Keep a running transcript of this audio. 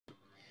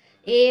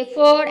A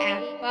for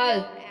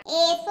apple.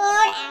 A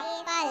for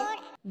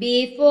apple.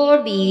 B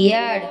for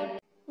beard.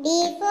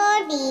 B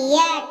for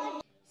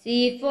beard.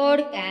 C for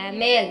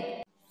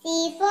camel.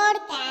 C for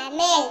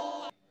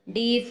camel.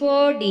 D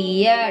for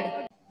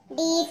deer.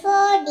 D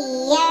for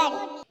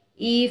deer.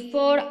 E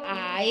for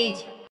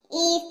eyes.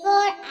 E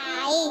for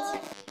eyes.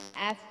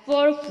 F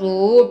for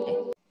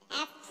fruit.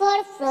 F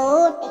for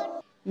fruit.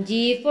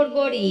 G for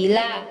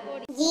gorilla.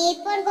 G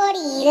for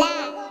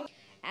gorilla.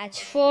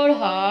 H for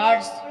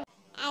horse.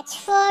 H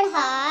for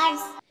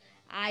horse.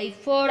 I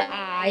for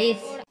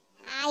ice.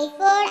 I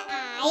for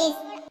eyes.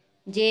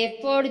 J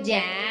for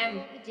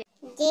jam.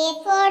 J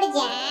for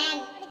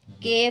jam.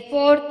 K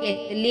for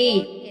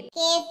kettle. K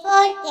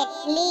for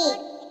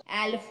kettle.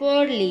 L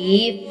for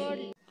leaf.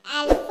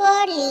 L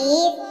for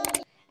leaf.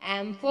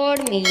 M for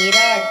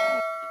mirror.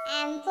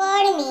 M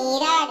for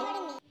mirror.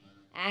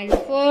 N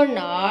for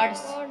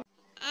nuts.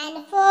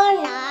 N for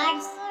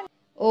nuts.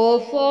 O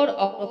for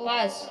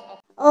octopus.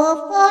 O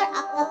for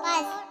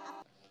octopus.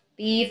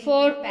 P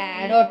for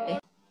parrot.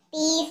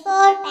 P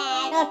for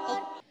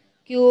parrot.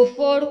 Q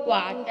for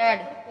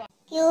quarter.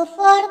 Q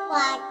for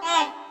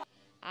quarter.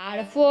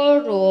 R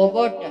for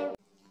robot.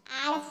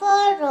 R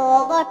for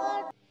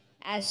robot.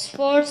 S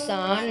for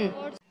sun.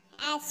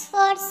 S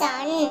for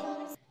sun.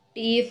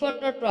 T for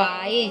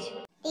tortoise.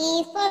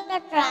 T for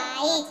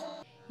tortoise.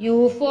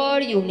 U for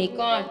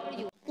unicorn.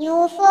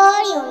 U for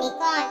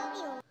unicorn.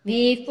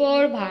 V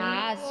for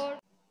vase.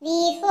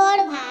 V for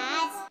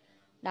vase.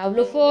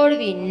 W for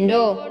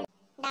window.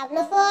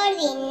 W for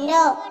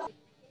window.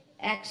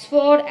 X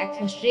for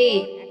Xmas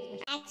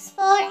tree. X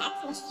for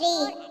Xmas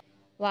tree.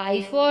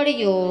 Y for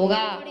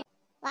yoga.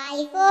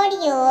 Y for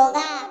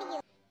yoga.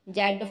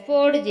 Z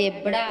for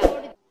zebra.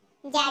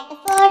 Z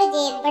for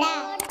zebra.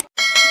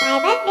 Bye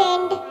bye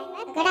friend.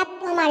 अगर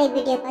आपको हमारी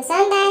video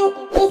पसंद आए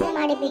तो please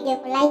हमारे video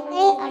को like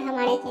करें और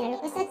हमारे चैनल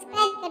को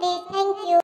सब्सक्राइब करें। Thank you.